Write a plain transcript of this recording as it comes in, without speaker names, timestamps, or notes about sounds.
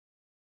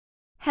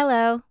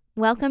Hello,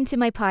 welcome to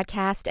my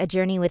podcast, A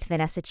Journey with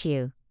Vanessa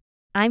Chu.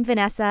 I'm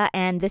Vanessa,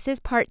 and this is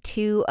part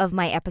 2 of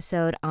my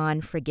episode on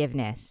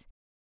forgiveness.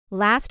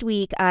 Last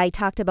week, I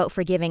talked about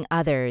forgiving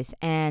others,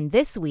 and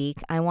this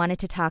week, I wanted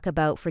to talk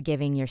about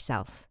forgiving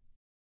yourself.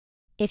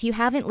 If you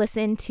haven't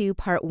listened to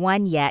part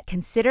 1 yet,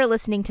 consider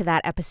listening to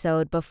that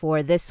episode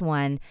before this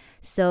one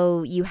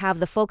so you have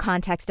the full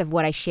context of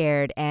what I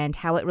shared and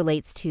how it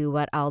relates to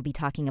what I'll be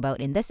talking about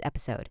in this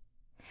episode.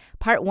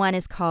 Part 1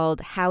 is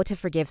called How to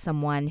Forgive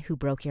Someone Who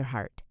Broke Your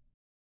Heart.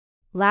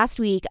 Last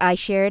week, I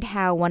shared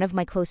how one of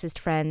my closest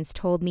friends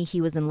told me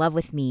he was in love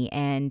with me,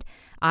 and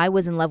I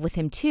was in love with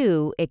him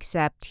too,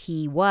 except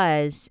he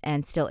was,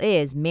 and still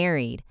is,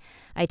 married.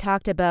 I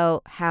talked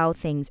about how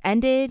things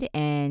ended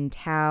and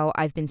how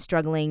I've been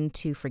struggling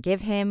to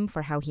forgive him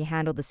for how he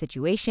handled the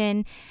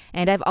situation,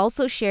 and I've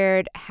also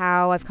shared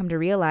how I've come to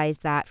realize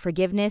that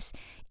forgiveness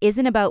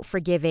isn't about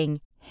forgiving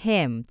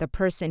him, the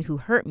person who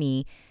hurt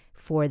me,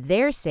 for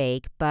their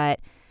sake,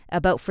 but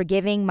about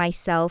forgiving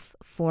myself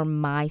for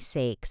my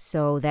sake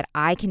so that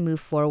I can move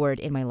forward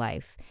in my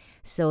life,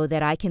 so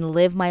that I can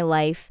live my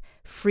life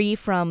free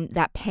from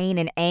that pain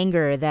and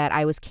anger that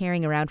I was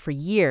carrying around for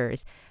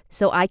years,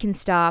 so I can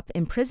stop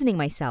imprisoning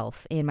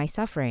myself in my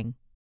suffering.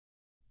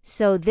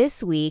 So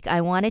this week,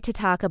 I wanted to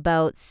talk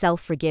about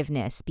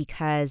self-forgiveness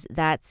because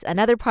that's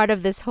another part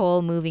of this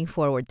whole moving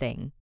forward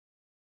thing.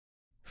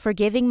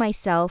 Forgiving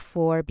myself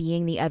for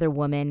being the other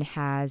woman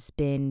has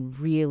been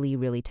really,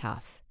 really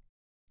tough.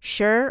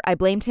 Sure, I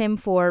blamed him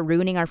for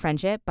ruining our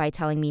friendship by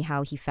telling me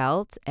how he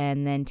felt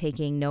and then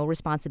taking no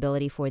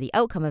responsibility for the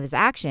outcome of his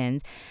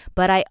actions,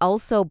 but I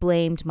also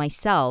blamed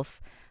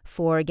myself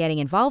for getting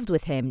involved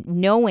with him,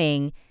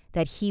 knowing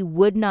that he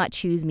would not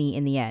choose me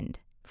in the end.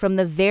 From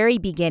the very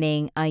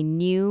beginning, I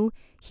knew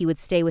he would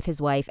stay with his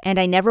wife, and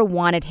I never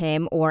wanted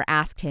him or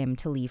asked him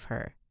to leave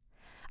her.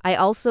 I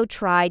also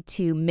tried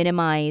to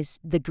minimize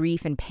the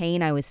grief and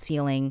pain I was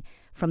feeling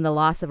from the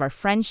loss of our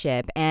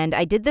friendship, and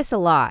I did this a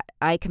lot.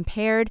 I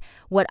compared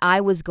what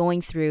I was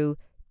going through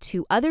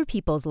to other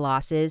people's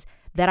losses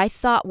that I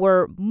thought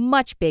were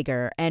much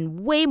bigger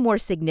and way more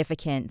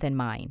significant than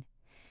mine.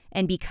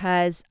 And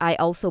because I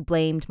also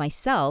blamed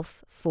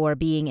myself for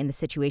being in the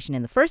situation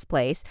in the first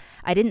place,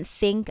 I didn't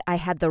think I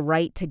had the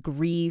right to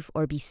grieve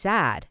or be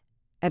sad,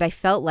 and I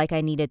felt like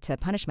I needed to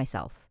punish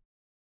myself.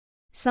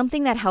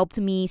 Something that helped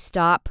me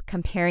stop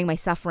comparing my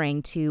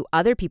suffering to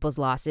other people's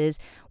losses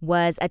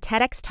was a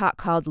TedX talk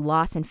called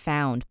Loss and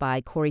Found by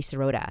Corrie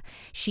Sirota.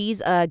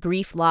 She's a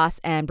grief,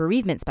 loss, and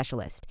bereavement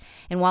specialist.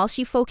 And while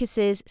she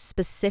focuses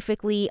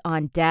specifically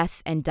on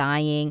death and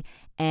dying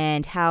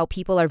and how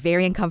people are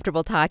very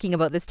uncomfortable talking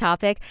about this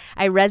topic,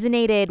 I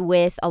resonated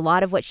with a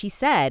lot of what she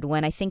said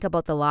when I think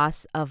about the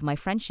loss of my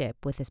friendship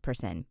with this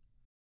person.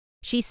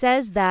 She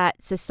says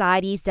that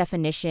society's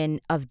definition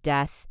of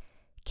death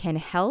can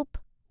help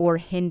or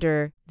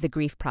hinder the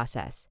grief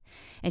process.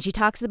 And she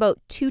talks about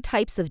 2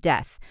 types of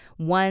death,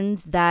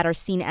 ones that are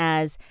seen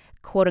as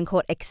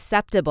quote-unquote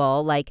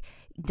acceptable, like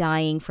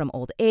dying from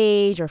old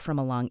age or from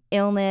a long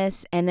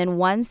illness, and then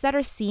ones that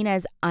are seen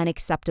as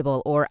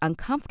unacceptable or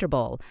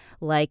uncomfortable,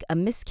 like a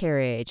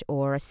miscarriage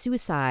or a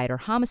suicide or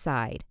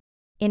homicide.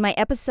 In my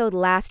episode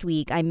last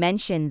week, I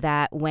mentioned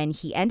that when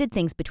he ended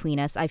things between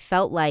us, I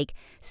felt like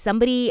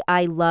somebody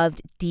I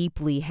loved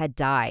deeply had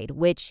died,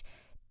 which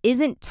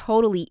isn't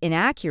totally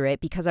inaccurate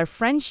because our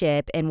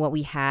friendship and what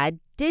we had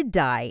did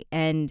die,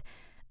 and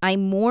I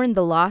mourned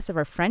the loss of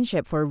our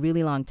friendship for a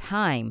really long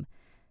time.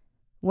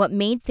 What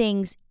made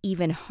things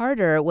even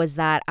harder was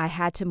that I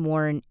had to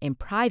mourn in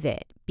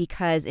private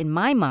because in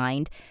my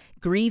mind,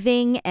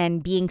 grieving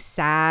and being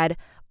sad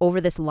over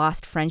this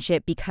lost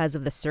friendship because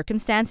of the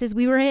circumstances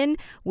we were in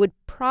would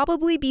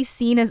probably be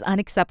seen as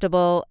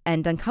unacceptable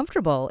and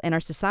uncomfortable in our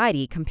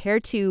society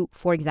compared to,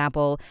 for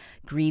example,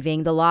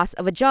 grieving the loss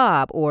of a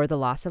job or the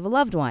loss of a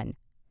loved one.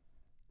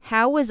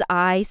 How was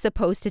I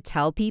supposed to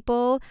tell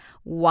people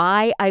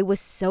why I was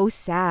so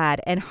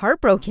sad and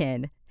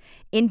heartbroken?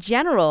 In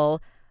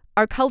general,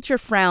 our culture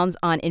frowns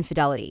on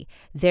infidelity.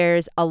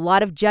 There's a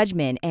lot of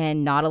judgment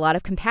and not a lot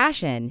of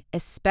compassion,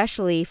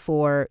 especially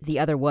for the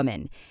other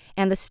woman.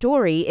 And the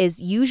story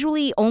is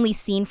usually only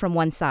seen from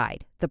one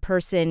side, the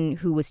person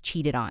who was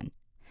cheated on.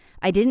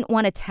 I didn't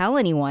want to tell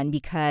anyone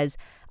because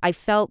I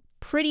felt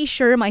pretty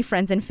sure my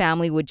friends and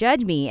family would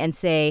judge me and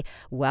say,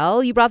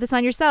 well, you brought this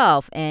on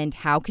yourself, and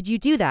how could you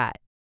do that?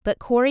 But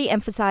Corrie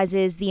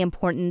emphasizes the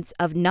importance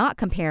of not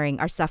comparing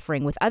our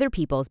suffering with other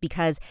people's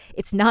because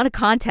it's not a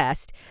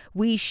contest.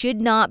 We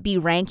should not be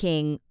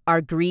ranking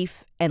our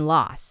grief and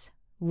loss.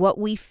 What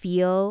we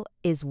feel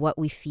is what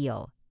we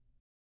feel.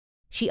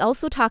 She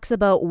also talks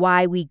about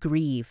why we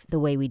grieve the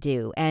way we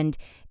do, and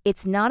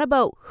it's not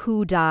about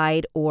who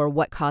died or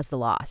what caused the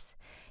loss.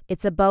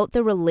 It's about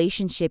the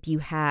relationship you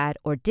had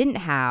or didn't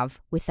have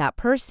with that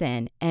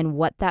person and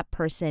what that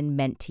person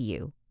meant to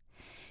you.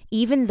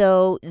 Even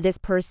though this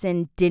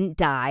person didn't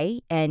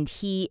die and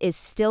he is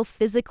still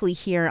physically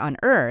here on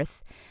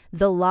Earth,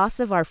 the loss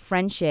of our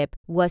friendship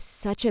was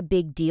such a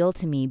big deal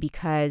to me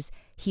because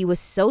he was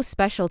so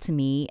special to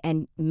me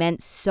and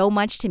meant so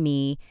much to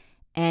me,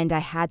 and I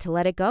had to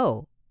let it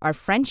go. Our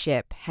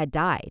friendship had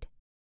died.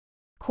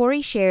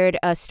 Corrie shared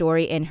a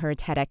story in her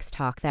TedX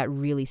talk that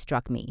really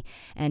struck me,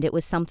 and it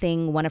was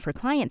something one of her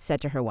clients said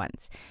to her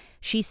once.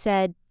 She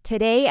said,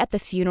 "Today at the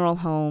funeral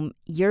home,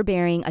 you're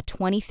burying a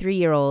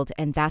 23-year-old,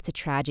 and that's a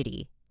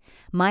tragedy.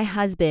 My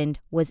husband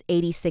was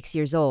 86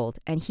 years old,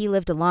 and he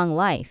lived a long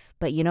life,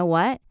 but you know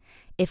what?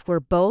 If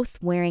we're both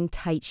wearing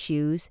tight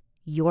shoes,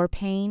 your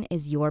pain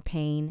is your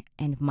pain,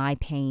 and my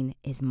pain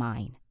is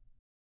mine."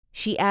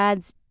 She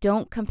adds,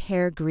 "Don't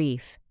compare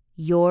grief.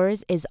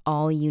 Yours is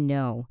all you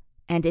know,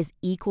 and is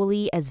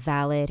equally as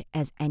valid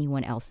as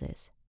anyone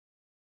else's."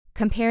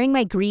 Comparing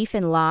my grief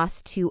and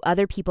loss to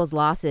other people's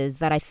losses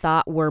that I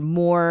thought were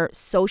more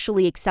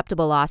socially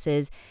acceptable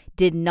losses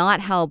did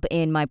not help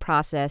in my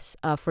process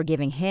of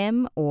forgiving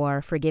him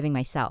or forgiving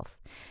myself.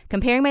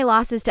 Comparing my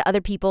losses to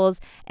other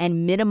people's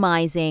and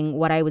minimizing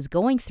what I was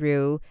going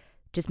through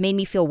just made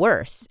me feel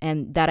worse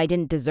and that I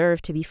didn't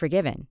deserve to be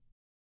forgiven.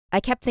 I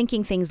kept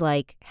thinking things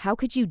like, "How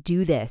could you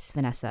do this,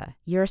 Vanessa?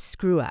 You're a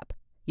screw-up.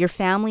 Your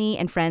family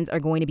and friends are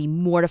going to be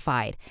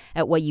mortified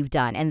at what you've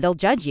done, and they'll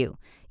judge you.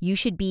 You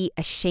should be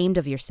ashamed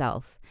of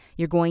yourself.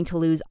 You're going to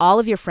lose all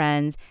of your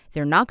friends.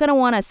 They're not going to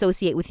want to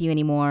associate with you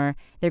anymore.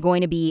 They're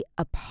going to be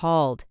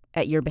appalled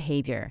at your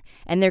behavior.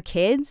 And their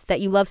kids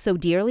that you love so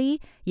dearly,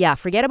 yeah,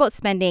 forget about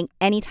spending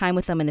any time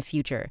with them in the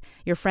future.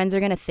 Your friends are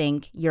going to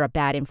think you're a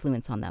bad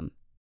influence on them."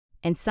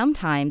 And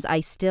sometimes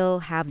I still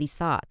have these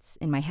thoughts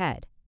in my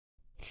head.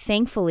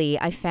 Thankfully,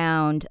 I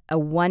found a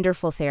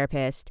wonderful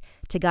therapist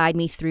to guide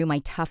me through my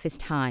toughest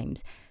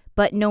times.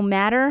 But no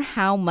matter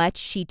how much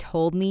she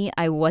told me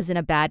I wasn't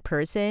a bad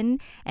person,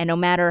 and no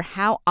matter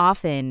how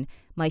often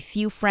my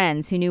few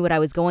friends who knew what I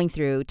was going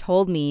through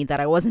told me that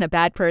I wasn't a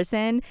bad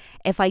person,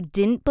 if I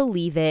didn't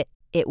believe it,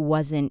 it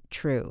wasn't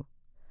true.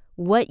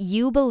 What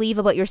you believe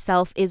about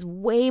yourself is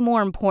way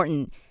more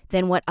important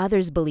than what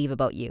others believe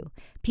about you.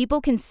 People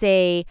can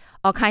say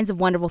all kinds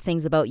of wonderful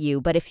things about you,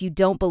 but if you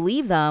don't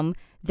believe them,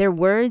 their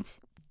words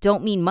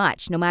don't mean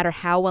much, no matter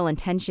how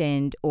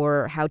well-intentioned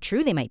or how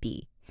true they might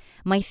be.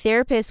 My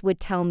therapist would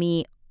tell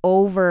me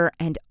over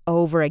and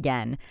over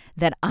again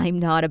that I'm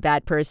not a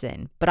bad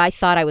person, but I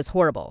thought I was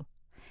horrible.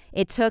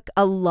 It took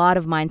a lot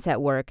of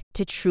mindset work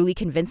to truly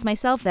convince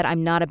myself that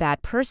I'm not a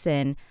bad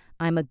person.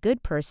 I'm a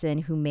good person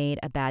who made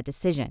a bad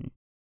decision.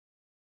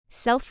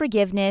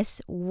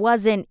 Self-forgiveness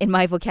wasn't in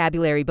my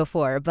vocabulary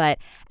before, but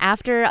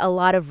after a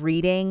lot of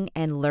reading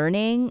and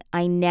learning,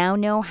 I now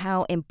know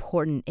how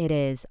important it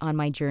is on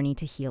my journey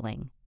to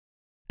healing.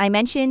 I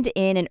mentioned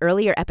in an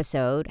earlier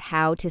episode,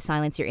 How to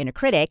Silence Your Inner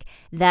Critic,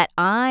 that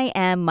I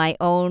am my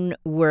own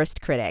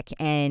worst critic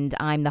and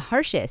I'm the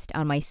harshest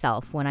on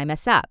myself when I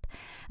mess up.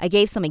 I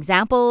gave some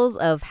examples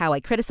of how I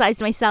criticized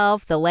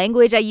myself. The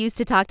language I used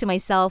to talk to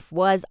myself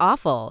was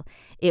awful.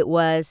 It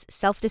was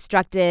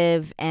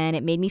self-destructive and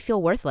it made me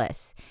feel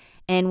worthless.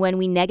 And when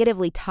we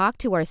negatively talk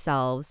to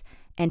ourselves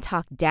and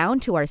talk down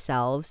to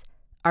ourselves,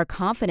 our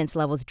confidence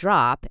levels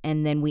drop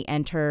and then we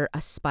enter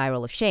a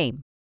spiral of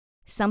shame.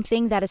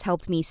 Something that has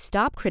helped me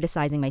stop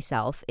criticizing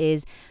myself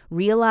is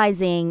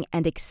realizing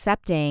and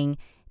accepting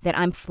that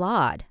I'm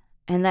flawed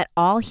and that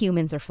all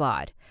humans are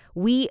flawed.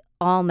 We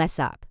all mess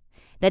up.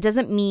 That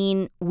doesn't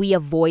mean we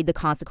avoid the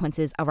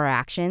consequences of our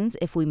actions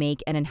if we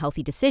make an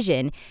unhealthy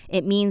decision.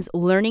 It means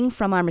learning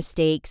from our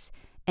mistakes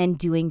and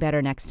doing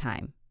better next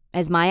time.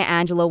 As Maya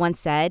Angelou once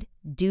said,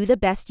 do the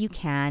best you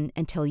can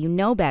until you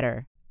know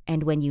better.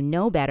 And when you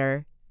know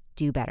better,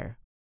 do better.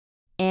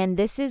 And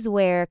this is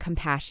where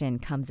compassion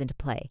comes into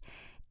play.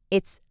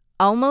 It's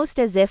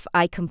almost as if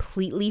I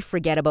completely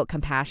forget about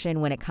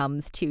compassion when it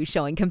comes to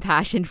showing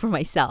compassion for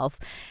myself.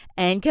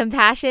 And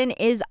compassion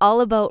is all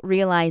about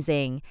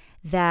realizing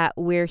that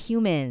we're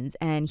humans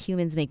and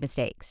humans make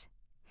mistakes.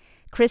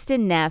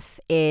 Kristin Neff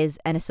is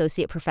an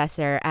associate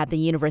professor at the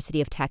University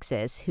of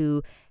Texas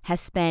who has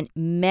spent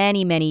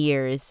many, many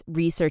years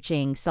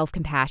researching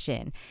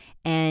self-compassion,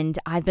 and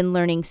I've been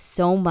learning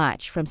so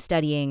much from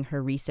studying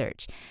her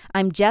research.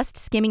 I'm just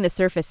skimming the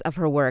surface of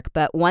her work,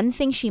 but one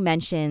thing she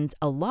mentions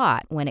a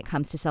lot when it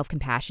comes to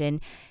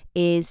self-compassion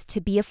is to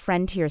be a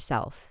friend to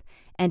yourself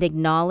and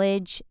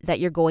acknowledge that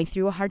you're going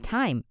through a hard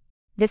time.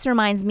 This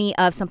reminds me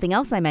of something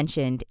else I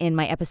mentioned in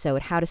my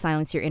episode, How to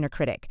Silence Your Inner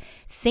Critic.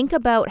 Think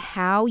about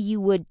how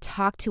you would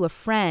talk to a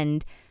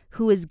friend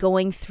who is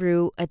going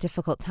through a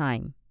difficult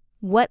time.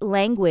 What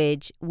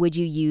language would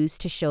you use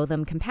to show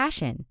them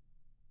compassion?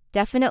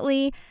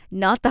 Definitely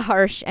not the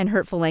harsh and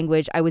hurtful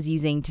language I was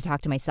using to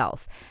talk to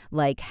myself,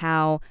 like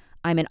how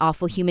I'm an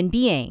awful human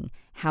being,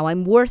 how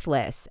I'm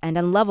worthless and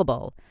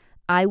unlovable.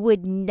 I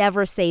would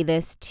never say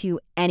this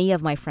to any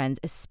of my friends,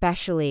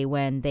 especially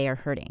when they are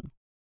hurting.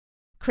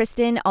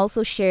 Kristin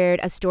also shared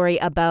a story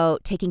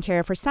about taking care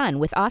of her son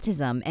with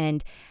autism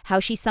and how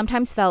she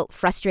sometimes felt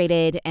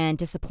frustrated and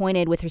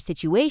disappointed with her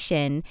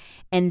situation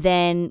and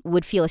then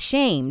would feel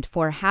ashamed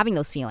for having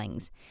those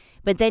feelings.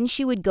 But then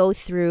she would go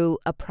through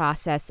a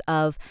process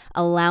of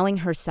allowing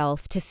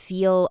herself to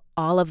feel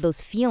all of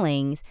those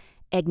feelings,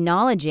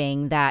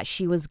 acknowledging that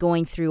she was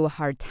going through a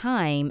hard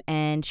time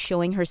and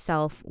showing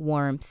herself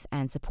warmth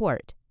and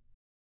support.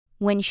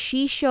 When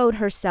she showed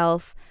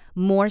herself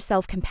more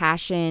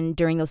self-compassion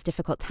during those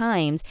difficult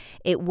times,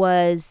 it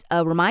was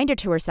a reminder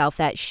to herself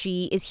that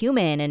she is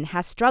human and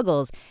has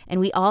struggles,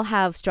 and we all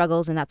have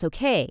struggles, and that's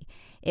okay.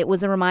 It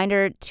was a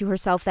reminder to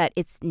herself that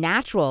it's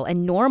natural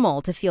and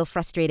normal to feel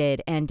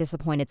frustrated and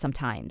disappointed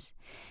sometimes.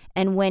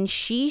 And when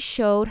she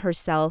showed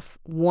herself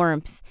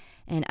warmth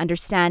and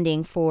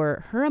understanding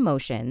for her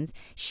emotions,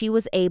 she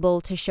was able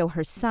to show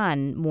her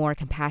son more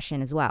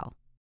compassion as well.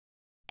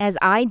 As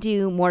I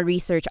do more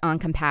research on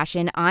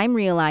compassion, I'm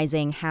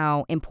realizing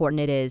how important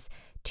it is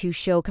to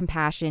show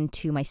compassion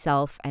to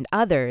myself and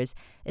others,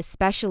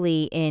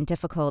 especially in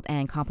difficult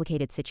and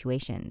complicated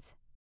situations.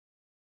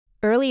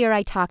 Earlier,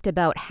 I talked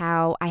about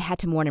how I had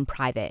to mourn in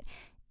private,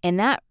 and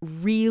that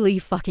really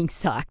fucking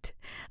sucked.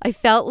 I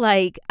felt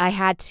like I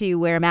had to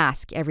wear a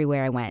mask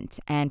everywhere I went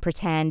and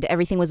pretend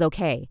everything was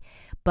okay.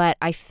 But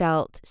I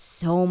felt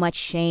so much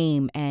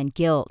shame and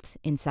guilt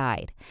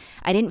inside.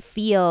 I didn't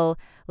feel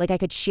like I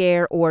could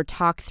share or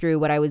talk through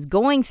what I was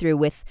going through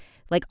with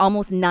like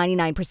almost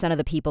 99% of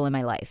the people in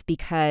my life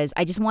because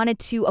I just wanted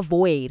to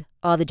avoid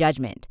all the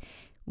judgment.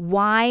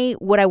 Why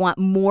would I want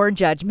more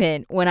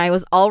judgment when I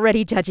was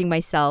already judging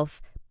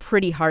myself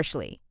pretty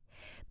harshly?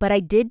 But I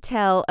did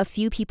tell a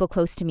few people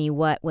close to me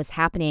what was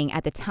happening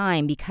at the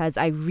time because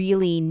I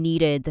really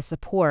needed the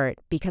support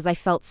because I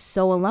felt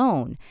so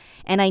alone.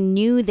 And I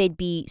knew they'd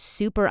be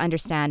super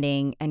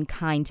understanding and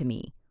kind to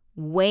me,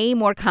 way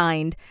more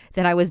kind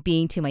than I was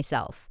being to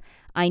myself.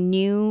 I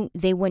knew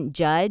they wouldn't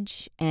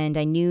judge, and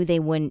I knew they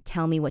wouldn't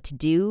tell me what to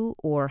do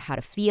or how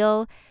to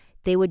feel.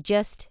 They would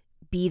just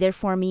be there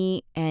for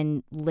me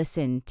and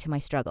listen to my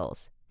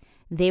struggles.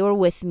 They were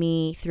with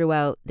me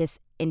throughout this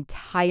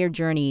entire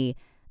journey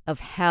of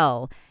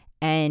hell,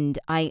 and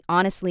I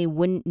honestly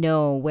wouldn't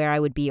know where I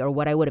would be or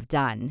what I would have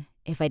done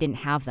if I didn't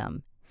have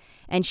them.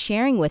 And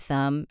sharing with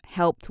them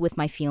helped with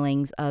my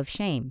feelings of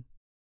shame.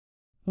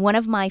 One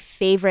of my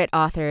favorite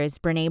authors,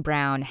 Brené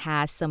Brown,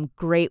 has some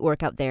great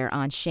work out there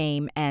on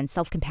shame and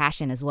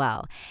self-compassion as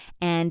well.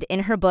 And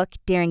in her book,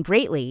 Daring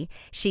Greatly,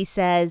 she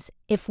says,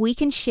 if we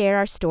can share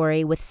our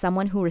story with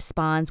someone who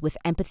responds with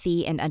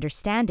empathy and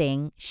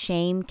understanding,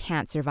 shame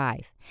can't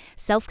survive.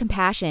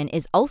 Self-compassion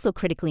is also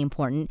critically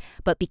important,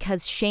 but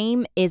because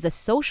shame is a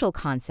social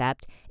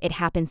concept, it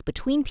happens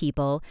between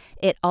people,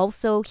 it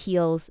also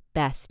heals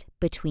best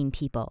between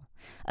people.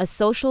 A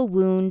social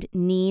wound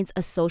needs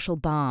a social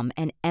balm,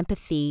 and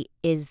empathy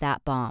is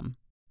that balm.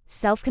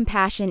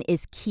 Self-compassion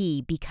is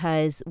key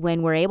because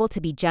when we're able to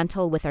be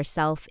gentle with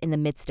ourselves in the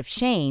midst of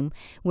shame,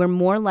 we're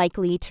more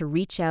likely to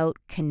reach out,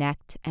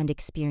 connect, and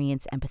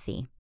experience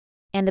empathy.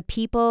 And the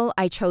people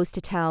I chose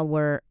to tell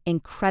were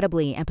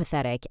incredibly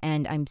empathetic,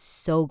 and I'm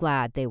so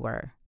glad they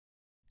were.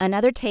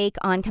 Another take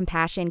on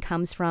compassion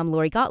comes from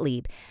Lori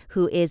Gottlieb,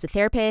 who is a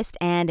therapist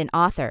and an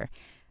author.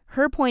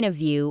 Her point of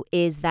view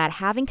is that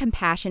having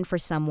compassion for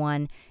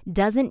someone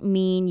doesn't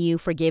mean you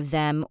forgive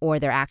them or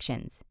their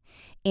actions.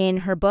 In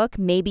her book,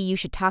 Maybe You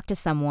Should Talk to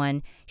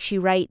Someone, she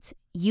writes,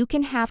 you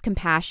can have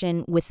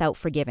compassion without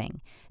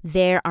forgiving.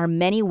 There are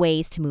many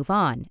ways to move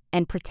on,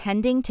 and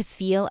pretending to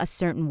feel a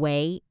certain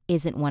way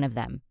isn't one of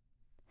them.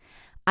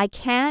 I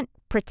can't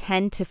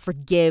pretend to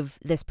forgive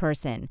this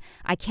person.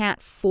 I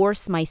can't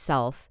force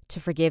myself to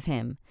forgive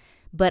him,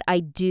 but I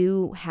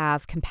do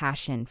have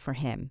compassion for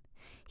him.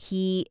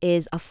 He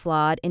is a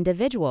flawed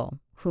individual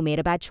who made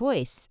a bad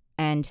choice,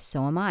 and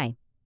so am I.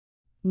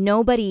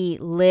 Nobody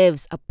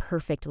lives a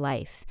perfect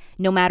life,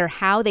 no matter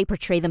how they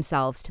portray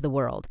themselves to the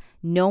world.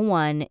 No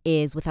one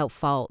is without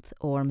fault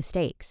or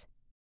mistakes.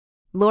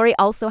 Lori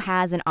also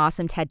has an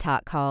awesome TED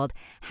Talk called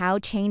How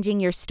Changing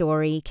Your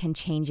Story Can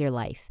Change Your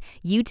Life.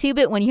 YouTube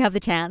it when you have the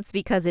chance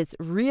because it's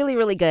really,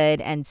 really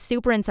good and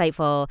super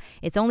insightful.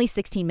 It's only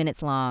 16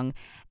 minutes long,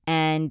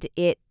 and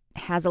it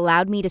has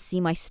allowed me to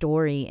see my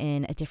story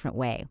in a different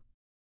way.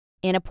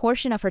 In a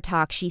portion of her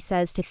talk, she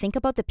says to think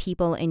about the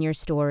people in your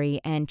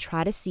story and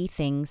try to see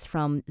things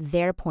from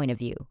their point of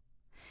view.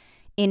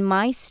 In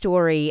my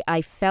story,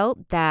 I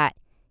felt that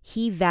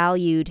he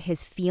valued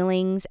his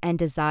feelings and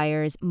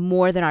desires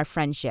more than our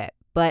friendship,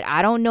 but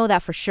I don't know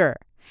that for sure.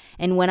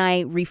 And when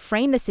I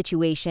reframe the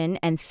situation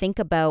and think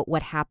about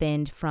what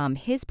happened from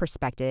his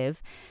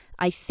perspective,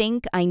 I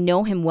think I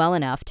know him well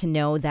enough to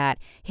know that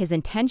his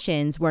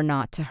intentions were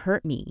not to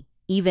hurt me,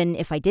 even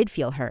if I did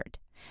feel hurt.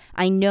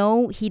 I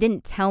know he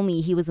didn't tell me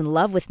he was in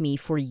love with me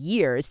for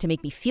years to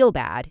make me feel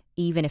bad,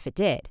 even if it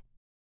did.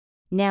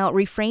 Now,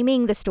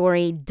 reframing the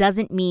story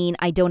doesn't mean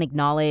I don't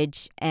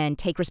acknowledge and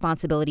take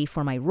responsibility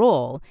for my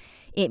role.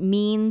 It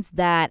means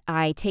that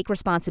I take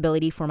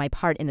responsibility for my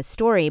part in the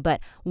story,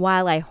 but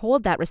while I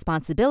hold that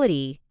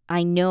responsibility,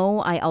 I know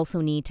I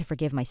also need to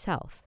forgive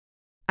myself.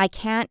 I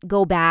can't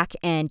go back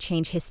and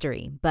change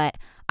history, but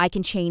I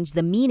can change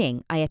the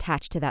meaning I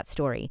attach to that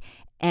story,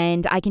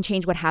 and I can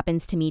change what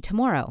happens to me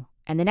tomorrow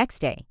and the next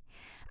day.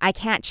 I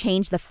can't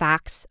change the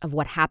facts of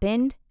what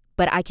happened,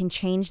 but I can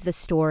change the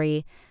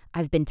story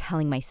I've been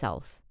telling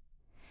myself.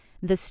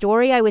 The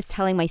story I was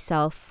telling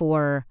myself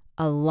for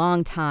a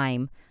long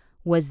time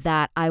was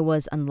that I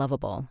was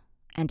unlovable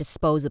and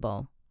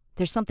disposable.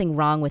 there's something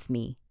wrong with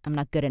me. I'm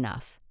not good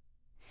enough.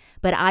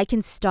 But I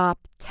can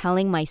stop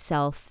telling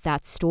myself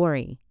that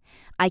story.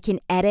 I can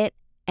edit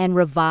and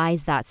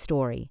revise that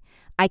story.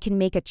 I can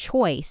make a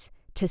choice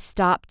to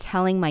stop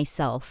telling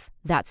myself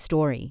that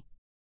story.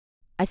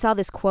 I saw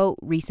this quote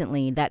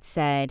recently that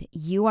said,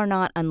 "You are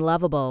not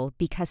unlovable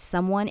because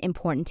someone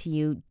important to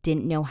you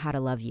didn't know how to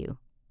love you."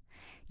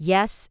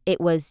 Yes,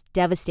 it was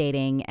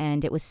devastating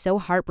and it was so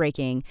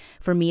heartbreaking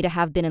for me to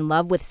have been in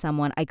love with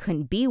someone I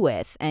couldn't be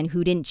with and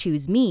who didn't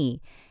choose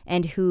me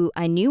and who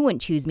I knew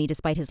wouldn't choose me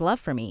despite his love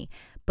for me.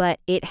 But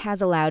it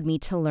has allowed me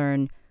to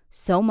learn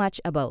so much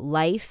about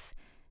life,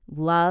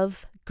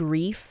 love,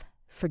 grief,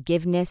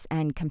 forgiveness,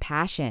 and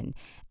compassion.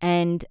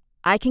 And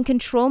I can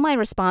control my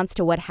response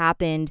to what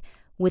happened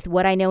with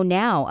what I know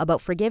now about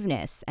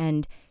forgiveness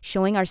and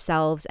showing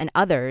ourselves and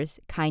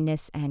others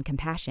kindness and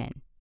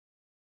compassion.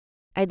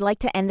 I'd like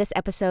to end this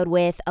episode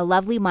with a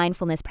lovely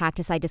mindfulness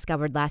practice I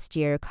discovered last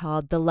year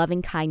called the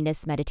Loving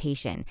Kindness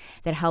Meditation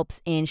that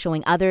helps in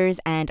showing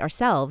others and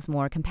ourselves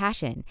more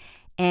compassion.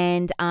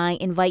 And I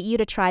invite you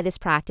to try this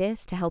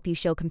practice to help you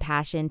show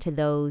compassion to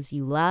those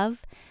you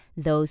love,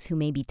 those who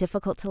may be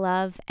difficult to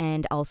love,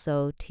 and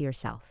also to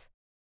yourself.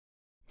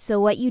 So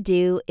what you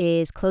do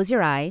is close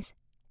your eyes,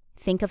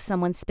 think of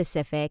someone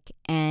specific,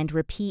 and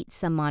repeat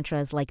some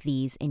mantras like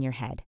these in your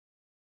head.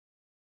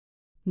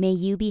 May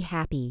you be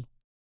happy.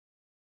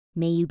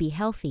 May you be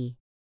healthy.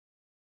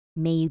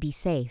 May you be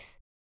safe.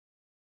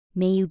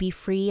 May you be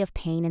free of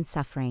pain and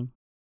suffering.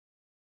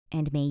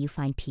 And may you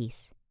find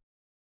peace.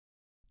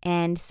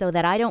 And so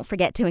that I don't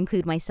forget to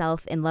include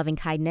myself in loving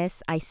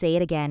kindness, I say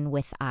it again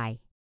with I.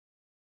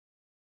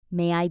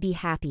 May I be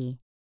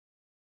happy.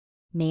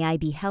 May I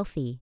be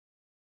healthy.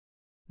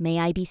 May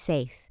I be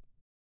safe.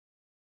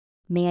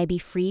 May I be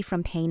free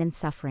from pain and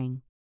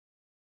suffering.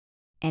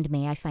 And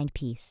may I find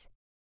peace.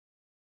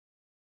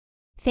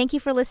 Thank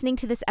you for listening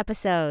to this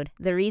episode.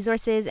 The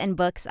resources and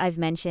books I've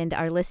mentioned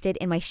are listed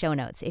in my show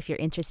notes if you're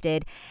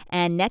interested.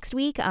 And next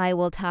week, I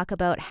will talk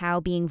about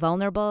how being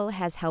vulnerable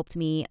has helped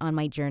me on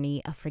my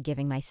journey of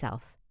forgiving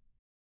myself.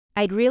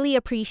 I'd really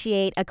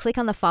appreciate a click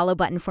on the follow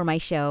button for my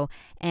show.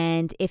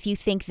 And if you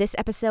think this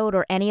episode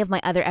or any of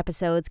my other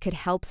episodes could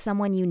help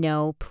someone you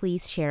know,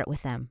 please share it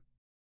with them.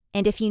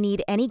 And if you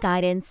need any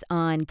guidance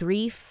on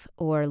grief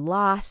or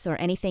loss or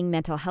anything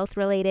mental health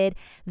related,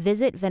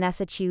 visit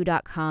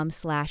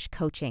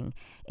vanessachew.com/coaching.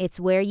 It's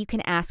where you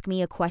can ask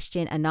me a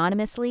question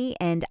anonymously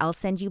and I'll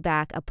send you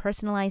back a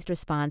personalized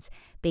response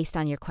based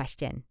on your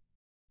question.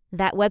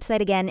 That website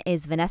again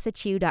is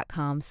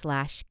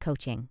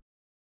vanessachew.com/coaching.